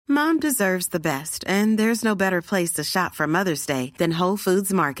Mom deserves the best, and there's no better place to shop for Mother's Day than Whole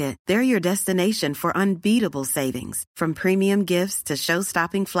Foods Market. They're your destination for unbeatable savings, from premium gifts to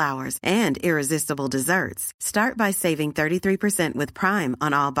show-stopping flowers and irresistible desserts. Start by saving 33% with Prime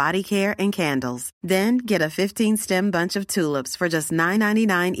on all body care and candles. Then get a 15-stem bunch of tulips for just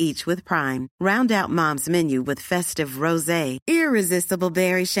 $9.99 each with Prime. Round out Mom's menu with festive rosé, irresistible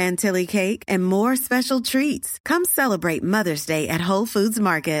berry chantilly cake, and more special treats. Come celebrate Mother's Day at Whole Foods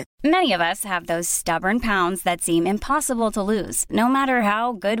Market. Many of us have those stubborn pounds that seem impossible to lose, no matter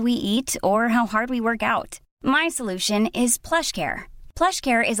how good we eat or how hard we work out. My solution is PlushCare.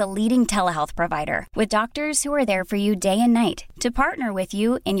 PlushCare is a leading telehealth provider with doctors who are there for you day and night to partner with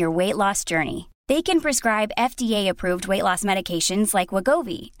you in your weight loss journey. They can prescribe FDA-approved weight loss medications like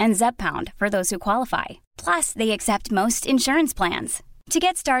Wegovy and Zepbound for those who qualify. Plus, they accept most insurance plans. To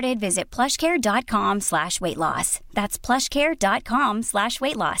get started, visit plushcare.com/weightloss. That's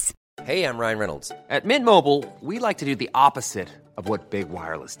plushcare.com/weightloss. Hey, I'm Ryan Reynolds. At Mint Mobile, we like to do the opposite of what Big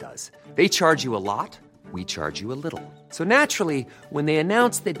Wireless does. They charge you a lot, we charge you a little. So naturally, when they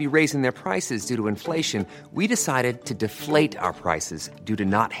announced they'd be raising their prices due to inflation, we decided to deflate our prices due to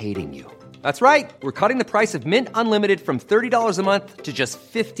not hating you. That's right. We're cutting the price of Mint Unlimited from $30 a month to just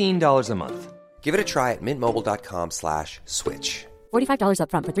 $15 a month. Give it a try at mintmobile.com/switch. $45 up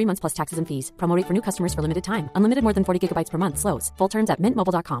front for 3 months plus taxes and fees. Promo rate for new customers for limited time. Unlimited more than 40 gigabytes per month. Slows full terms at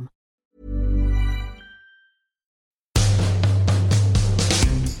mintmobile.com.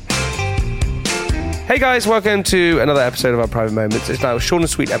 Hey guys, welcome to another episode of our Private Moments. It's now short and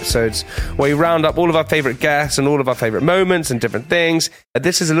sweet episodes where we round up all of our favourite guests and all of our favourite moments and different things.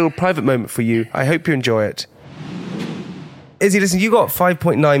 This is a little private moment for you. I hope you enjoy it. Izzy, listen, you got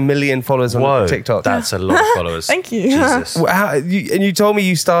 5.9 million followers on TikTok. That's a lot of followers. Thank you. Jesus. And you told me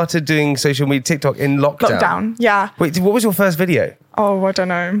you started doing social media TikTok in lockdown. Yeah. Wait, what was your first video? Oh, I don't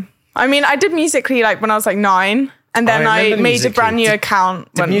know. I mean, I did Musical.ly like when I was like 9, and then I made a brand new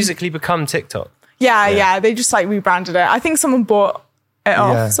account. Did Musical.ly become TikTok? Yeah. They just like rebranded it. I think someone bought it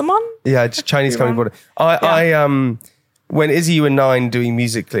off someone. Yeah, Chinese company bought it. I when Izzy, you were 9 doing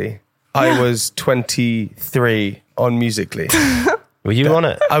Musical.ly, I was 23 on Musical.ly. Were you on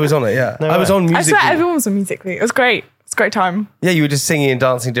it? I was on it, yeah. I was on Musical.ly. I swear everyone was on Musical.ly. It was great. It's a great time. Yeah, you were just singing and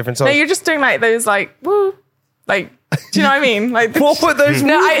dancing different songs. No, you're just doing like those like, woo. Like, do you know what I mean? Like, what were those?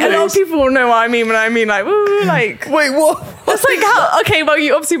 No, a lot of people will know what I mean when I mean like, woo, like. Wait, what? It's like how? Okay, well,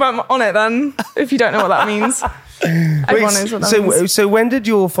 you obviously weren't on it then. If you don't know what that means, everyone knows what that means. So when did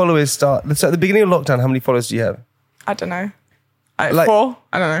your followers start? So at the beginning of lockdown, how many followers do you have? I don't know. Like 4?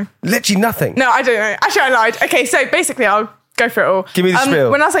 I don't know. Literally nothing? No, I don't know. Actually, I lied. Okay, so basically, I'll go for it all. Give me the spiel.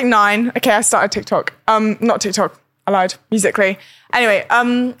 When I was like 9, okay, I started TikTok. Not TikTok. I lied. Musical.ly. Anyway,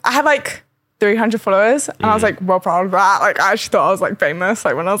 I had like 300 followers, and I was like, well proud of that. Like, I actually thought I was like famous.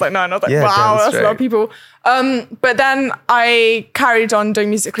 Like when I was like 9, I was like, wow, that's a lot of people. But then I carried on doing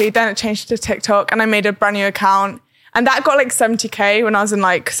Musical.ly. Then it changed to TikTok, and I made a brand new account. And that got like 70k when I was in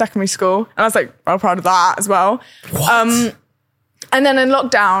like secondary school. And I was like, well proud of that as well. What? And then in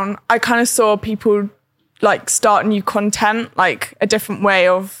lockdown, I kind of saw people like start new content, like a different way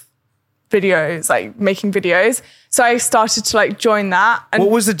of videos, like making videos. So I started to like join that. And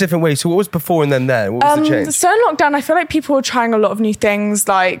what was the different way? So what was before and then there? What was the change? So in lockdown, I feel like people were trying a lot of new things,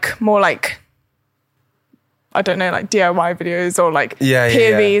 like more like, I don't know, like DIY videos or like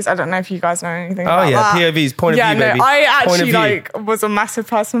POVs. I don't know if you guys know anything about that. POVs, point of view, baby. I actually like was a massive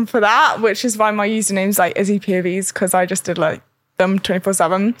person for that, which is why my username's like Issey POVs, because I just did like them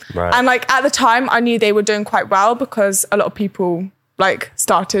 24/7. Right. And like at the time I knew they were doing quite well because a lot of people like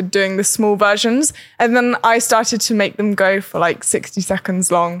started doing the small versions, and then I started to make them go for like 60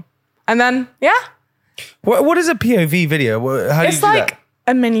 seconds long, and then what is a POV video? How do you do like that?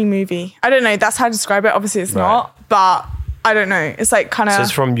 A mini movie. I don't know, that's how to describe it. Obviously it's not, but I don't know, it's like kind of, so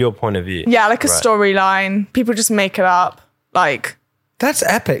it's from your point of view. Yeah, like a storyline. People just make it up. Like, that's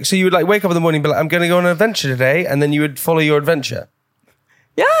epic. So you would like wake up in the morning and be like, I'm going to go on an adventure today, and then you would follow your adventure.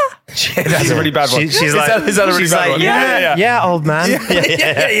 Yeah. That's a really bad one. She's like, is that a really bad one? Yeah, old man.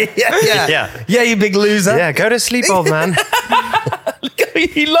 Yeah, you big loser. Yeah, go to sleep, old man.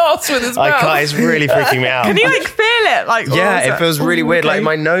 He laughs with his mouth. I can't, it's really freaking me out. Can you like feel it? Like, it feels really weird. Like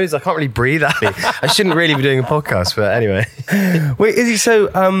my nose, I can't really breathe at it. I shouldn't really be doing a podcast, but anyway. Wait, Izzy, so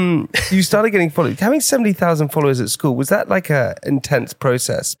you started getting followed. Having 70,000 followers at school, was that like a intense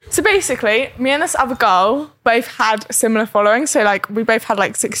process? So basically, me and this other girl both had similar following. So like we both had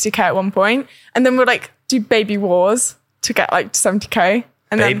like 60k at one point, and then we'd like do baby wars to get like 70k.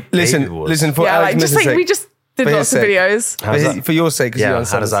 And then listen for Alex, just like sake. We just did lots of videos. For your sake, how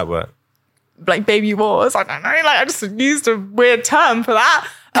does that work? Like baby wars, I don't know. Like I just used a weird term for that.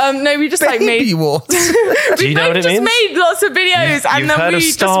 No, we just like made. Baby Wars. Do you know what it means? Made lots of videos, and then heard we of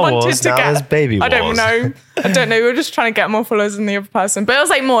just Star wanted Wars, to now get. there's Baby I don't Wars. know. We were just trying to get more followers than the other person, but it was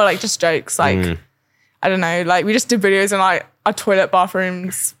like more like just jokes. Like I don't know. Like we just did videos in like our toilet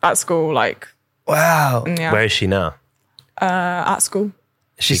bathrooms at school. Like Wow. yeah, Where is she now? at school.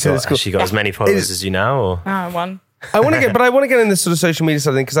 Has she got as many followers as you now? Or? One. I want to get in this sort of social media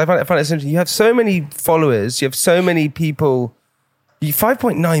sort of thing because I find it so interesting. You have so many followers. You have so many people.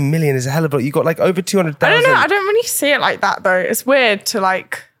 5.9 million is a hell of a lot. You got like over 200,000. I don't know. I don't really see it like that though. It's weird to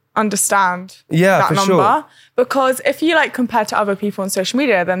like understand that for number sure. because if you like compare to other people on social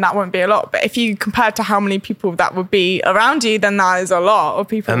media, then that won't be a lot. But if you compare to how many people that would be around you, then that is a lot of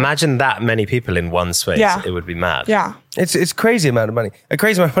people. Imagine that many people in one space. Yeah. It would be mad. Yeah. It's crazy amount of money. A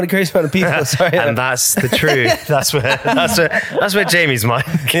crazy amount of money, crazy amount of people. Sorry. And that's the truth. That's where Jamie's mind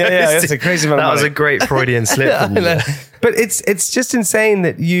goes. Yeah, that's a crazy amount of That money. was a great Freudian slip. From you. But it's just insane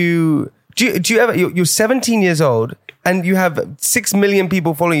that you ever you're 17 years old and you have 6 million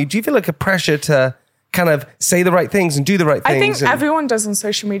people following you. Do you feel like a pressure to kind of say the right things and do the right things? I think everyone does on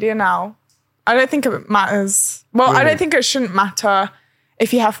social media now. I don't think it matters. Well, I don't think it shouldn't matter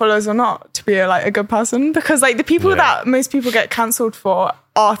if you have followers or not to be a good person, because like the people that most people get cancelled for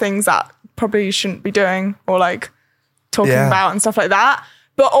are things that probably you shouldn't be doing or like talking about and stuff like that.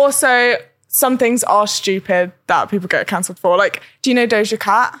 But also some things are stupid that people get cancelled for. Like, do you know Doja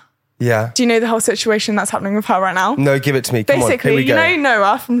Cat? Yeah. Do you know the whole situation that's happening with her right now? No, give it to me. Come Basically, on, here we go. you know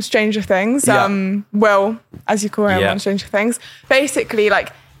Noah from Stranger Things, Will, as you call him on Stranger Things. Basically,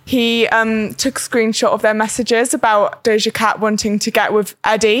 like he took a screenshot of their messages about Doja Cat wanting to get with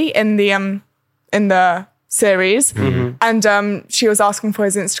Eddie in the series, and she was asking for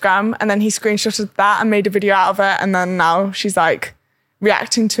his Instagram, and then he screenshotted that and made a video out of it, and then now she's like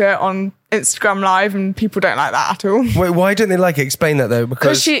reacting to it on Instagram Live, and people don't like that at all. Wait, why don't they like it? Explain that though,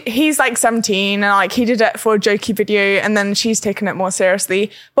 because he's like 17 and like he did it for a jokey video, and then she's taken it more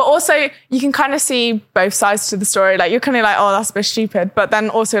seriously. But also you can kind of see both sides to the story. Like you're kind of like, oh, that's a bit stupid, but then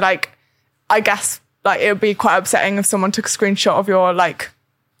also like I guess like it would be quite upsetting if someone took a screenshot of your like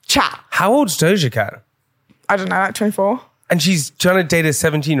chat. How old's Doja Cat? I don't know, like 24. And she's trying to date a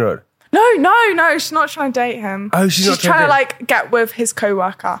 17-year-old. No, she's not trying to date him. Oh, she's not trying to like get with his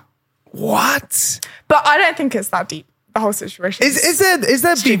co-worker. What? But I don't think it's that deep, the whole situation. Is there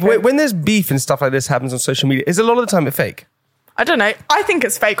beef? When there's beef and stuff like this happens on social media, is a lot of the time it fake? I don't know. I think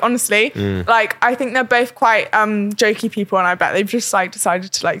it's fake, honestly. Like, I think they're both quite jokey people, and I bet they've just like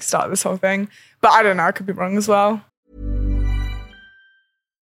decided to like start this whole thing. But I don't know. I could be wrong as well.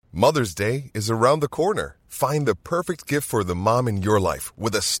 Mother's Day is around the corner. Find the perfect gift for the mom in your life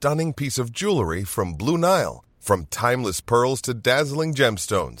with a stunning piece of jewelry from Blue Nile. From timeless pearls to dazzling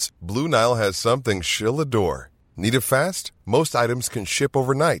gemstones, Blue Nile has something she'll adore. Need it fast? Most items can ship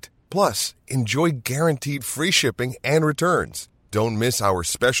overnight. Plus, enjoy guaranteed free shipping and returns. Don't miss our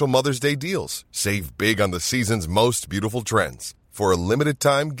special Mother's Day deals. Save big on the season's most beautiful trends. For a limited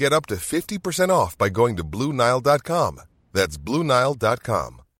time, get up to 50% off by going to BlueNile.com. That's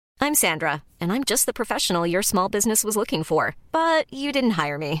BlueNile.com. I'm Sandra, and I'm just the professional your small business was looking for. But you didn't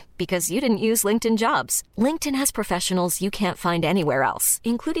hire me because you didn't use LinkedIn Jobs. LinkedIn has professionals you can't find anywhere else,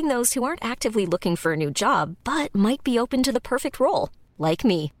 including those who aren't actively looking for a new job, but might be open to the perfect role, like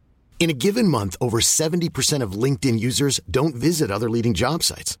me. In a given month, over 70% of LinkedIn users don't visit other leading job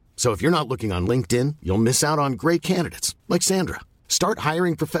sites. So if you're not looking on LinkedIn, you'll miss out on great candidates like Sandra. Start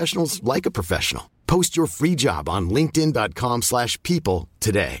hiring professionals like a professional. Post your free job on linkedin.com/people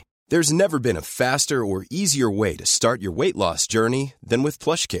today. There's never been a faster or easier way to start your weight loss journey than with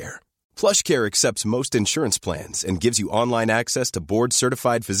PlushCare. PlushCare accepts most insurance plans and gives you online access to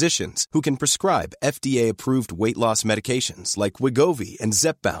board-certified physicians who can prescribe FDA-approved weight loss medications like Wegovy and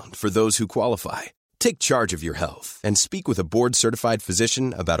Zepbound for those who qualify. Take charge of your health and speak with a board-certified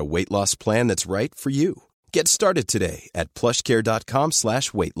physician about a weight loss plan that's right for you. Get started today at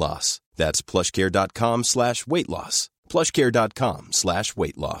plushcare.com/weight-loss. That's plushcare.com/weight-loss.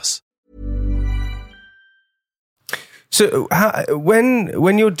 plushcare.com/weight-loss. So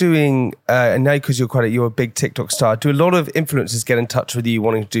when you're doing, and now because you're a big TikTok star, do a lot of influencers get in touch with you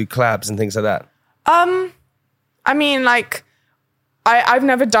wanting to do collabs and things like that? I mean, like, I've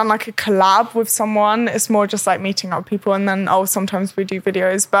never done like a collab with someone. It's more just like meeting up people, and then sometimes we do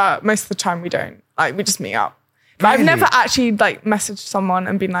videos, but most of the time we don't. Like, we just meet up. But I've never actually like messaged someone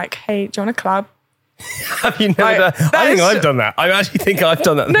and been like, hey, do you want a collab? Have you never done? I think I've done that. I actually think I've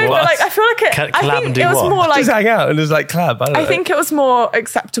done that. No, but like I feel like it. I think it was more like just hang out and just like collab. I think it was more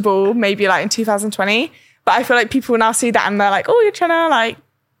acceptable maybe like in 2020. But I feel like people now see that and they're like, oh, you're trying to like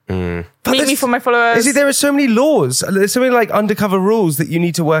Meet me for my followers. There are so many laws. There's so many like undercover rules that you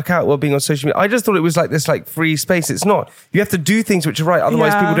need to work out while being on social media. I just thought it was like this like free space. It's not. You have to do things which are right.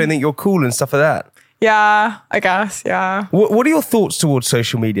 Otherwise people don't think you're cool and stuff like that. Yeah, I guess. Yeah. What are your thoughts towards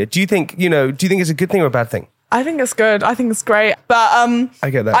social media? Do you think it's a good thing or a bad thing? I think it's good. I think it's great. But I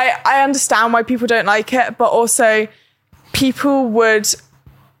get that. I understand why people don't like it, but also people would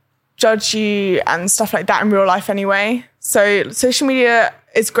judge you and stuff like that in real life anyway. So social media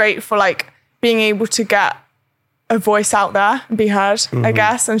is great for like being able to get a voice out there and be heard, I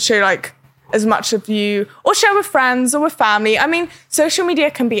guess, and show like as much of you, or share with friends or with family. I mean, social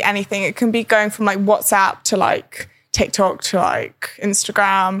media can be anything. It can be going from like WhatsApp to like TikTok to like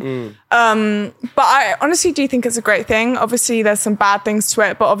Instagram. But I honestly do think it's a great thing. Obviously there's some bad things to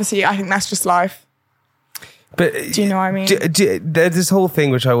it, but obviously I think that's just life. But do you know what I mean? There's this whole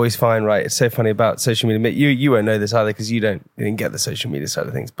thing which I always find, right, it's so funny about social media. You won't know this either because you didn't get the social media side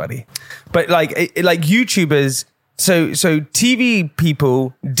of things, buddy. But like YouTubers, so TV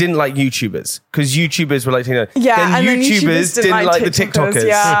people didn't like YouTubers because YouTubers were like, then YouTubers didn't like the TikTokers.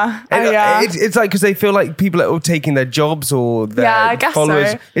 Yeah. It's like because they feel like people are taking their jobs or their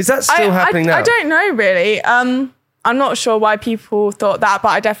followers. So. Is that still happening now? I don't know really. I'm not sure why people thought that, but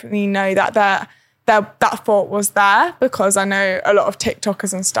I definitely know that that thought was there because I know a lot of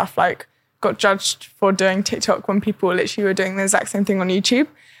TikTokers and stuff like got judged for doing TikTok when people literally were doing the exact same thing on YouTube.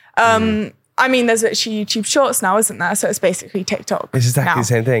 I mean, there's literally YouTube Shorts now, isn't there? So it's basically TikTok. It's exactly the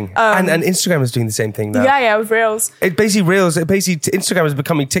same thing. And Instagram is doing the same thing now. Yeah, with Reels. Instagram is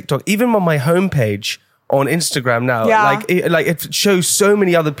becoming TikTok. Even on my homepage on Instagram now, it shows so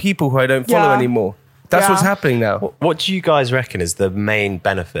many other people who I don't follow anymore. That's what's happening now. What do you guys reckon is the main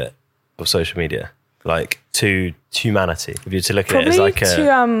benefit of social media, like to humanity? If you're to look at it as like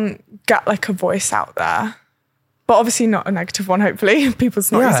to get like a voice out there. But obviously not a negative one, hopefully.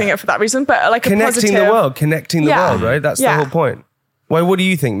 People's not using it for that reason, but like connecting a positive... Connecting the world, right? That's the whole point. Well, what do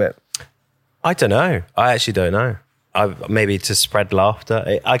you think, Mitt? I don't know. I actually don't know. Maybe to spread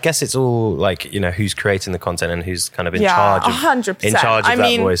laughter. I guess it's all like, who's creating the content and who's kind of in charge of 100%. In charge of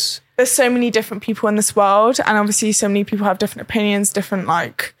that voice. There's so many different people in this world, and obviously so many people have different opinions, different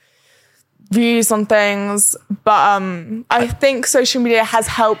like views on things. But I think social media has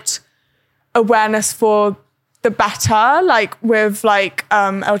helped awareness for the better, like with like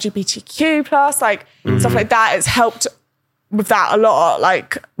LGBTQ plus, like stuff like that. It's helped with that a lot,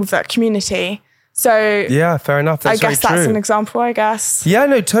 like with that community. So yeah, fair enough. That's that's an example, I guess. Yeah,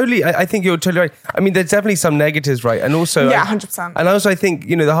 no, totally. I think you're totally right. I mean, there's definitely some negatives, right? And also, 100%. And also, I think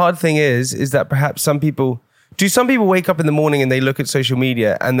the hard thing is that perhaps some people wake up in the morning and they look at social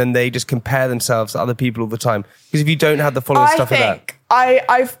media and then they just compare themselves to other people all the time? Because if you don't have the following stuff like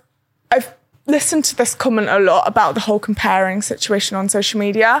that, I've listened to this comment a lot about the whole comparing situation on social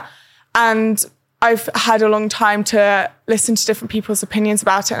media, and I've had a long time to listen to different people's opinions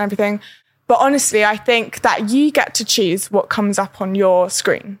about it and everything. But honestly, I think that you get to choose what comes up on your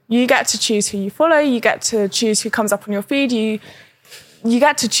screen. You get to choose who you follow. You get to choose who comes up on your feed. You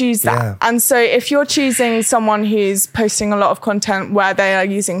get to choose that. Yeah. And so if you're choosing someone who's posting a lot of content where they are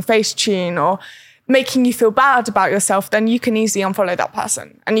using Facetune or making you feel bad about yourself, then you can easily unfollow that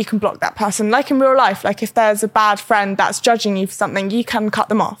person and you can block that person. Like in real life, like if there's a bad friend that's judging you for something, you can cut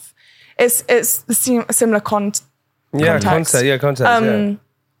them off. It's the similar context. Context.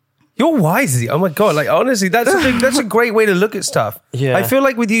 You're wise, Izzy. Oh my God. Like, honestly, that's a great way to look at stuff. Yeah. I feel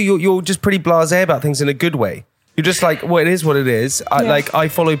like with you're just pretty blasé about things in a good way. You're just like, well, it is what it is. I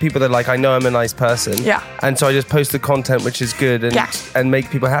follow people that like, I know I'm a nice person. Yeah. And so I just post the content which is good and make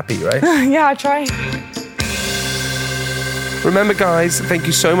people happy, right? Yeah, I try. Remember, guys, thank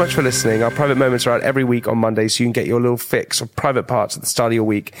you so much for listening. Our private moments are out every week on Monday, so you can get your little fix of private parts at the start of your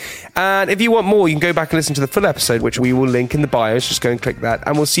week. And if you want more, you can go back and listen to the full episode, which we will link in the bios. Just go and click that.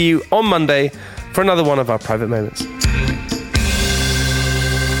 And we'll see you on Monday for another one of our private moments.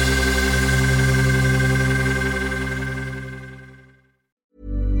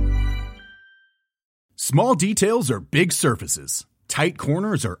 Small details are big surfaces. Tight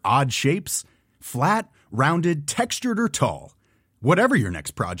corners are odd shapes. Flat, rounded, textured, or tall. Whatever your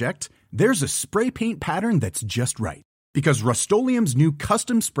next project, there's a spray paint pattern that's just right. Because Rust-Oleum's new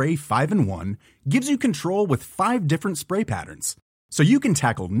Custom Spray 5-in-1 gives you control with 5 different spray patterns. So you can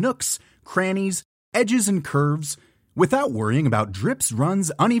tackle nooks, crannies, edges, and curves without worrying about drips,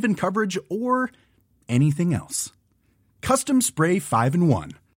 runs, uneven coverage, or anything else. Custom Spray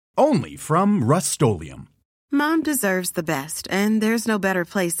 5-in-1. Only from Rust-Oleum. Mom deserves the best, and there's no better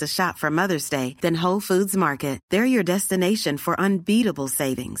place to shop for Mother's Day than Whole Foods Market. They're your destination for unbeatable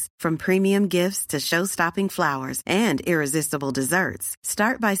savings, from premium gifts to show-stopping flowers and irresistible desserts.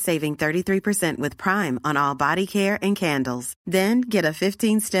 Start by saving 33% with Prime on all body care and candles. Then get a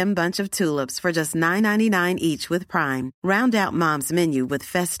 15-stem bunch of tulips for just $9.99 each with Prime. Round out Mom's menu with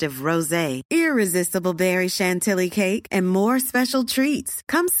festive rosé, irresistible berry chantilly cake, and more special treats.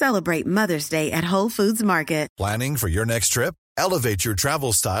 Come celebrate Mother's Day at Whole Foods Market. Planning for your next trip? Elevate your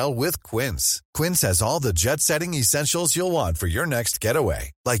travel style with Quince. Quince has all the jet-setting essentials you'll want for your next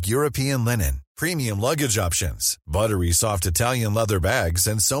getaway, like European linen, premium luggage options, buttery soft Italian leather bags,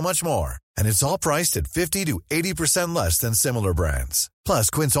 and so much more. And it's all priced at 50 to 80% less than similar brands.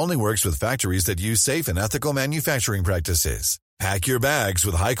 Plus, Quince only works with factories that use safe and ethical manufacturing practices. Pack your bags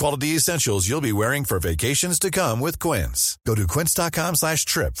with high-quality essentials you'll be wearing for vacations to come with Quince. Go to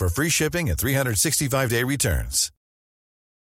quince.com/trip for free shipping and 365-day returns.